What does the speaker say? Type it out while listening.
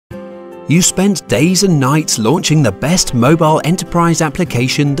You spent days and nights launching the best mobile enterprise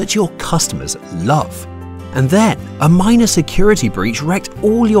application that your customers love. And then, a minor security breach wrecked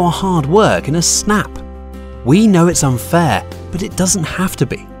all your hard work in a snap. We know it's unfair, but it doesn't have to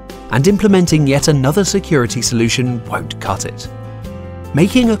be. And implementing yet another security solution won't cut it.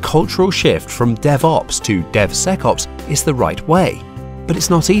 Making a cultural shift from DevOps to DevSecOps is the right way, but it's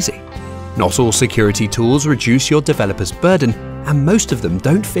not easy. Not all security tools reduce your developer's burden, and most of them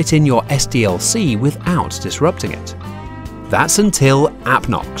don't fit in your SDLC without disrupting it. That's until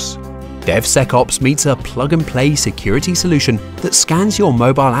Appknox. DevSecOps meets a plug-and-play security solution that scans your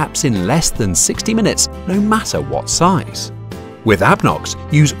mobile apps in less than 60 minutes, no matter what size. With Appknox,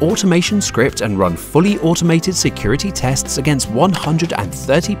 use automation script and run fully automated security tests against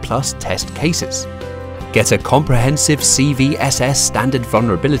 130+ test cases. Get a comprehensive CVSS standard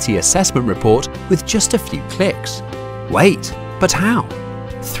vulnerability assessment report with just a few clicks. Wait, but how?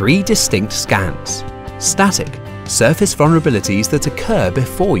 3 distinct scans. Static, surface vulnerabilities that occur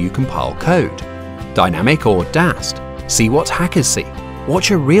before you compile code. Dynamic or DAST, see what hackers see.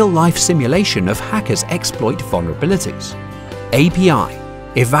 Watch a real-life simulation of hackers exploit vulnerabilities. API,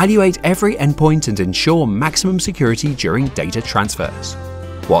 evaluate every endpoint and ensure maximum security during data transfers.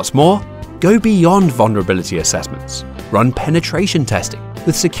 What's more, go beyond vulnerability assessments. Run penetration testing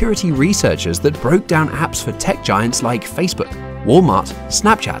with security researchers that broke down apps for tech giants like Facebook, Walmart,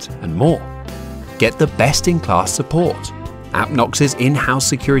 Snapchat, and more. Get the best-in-class support. Appknox's in-house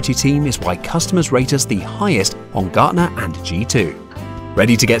security team is why customers rate us the highest on Gartner and G2.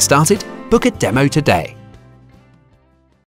 Ready to get started? Book a demo today.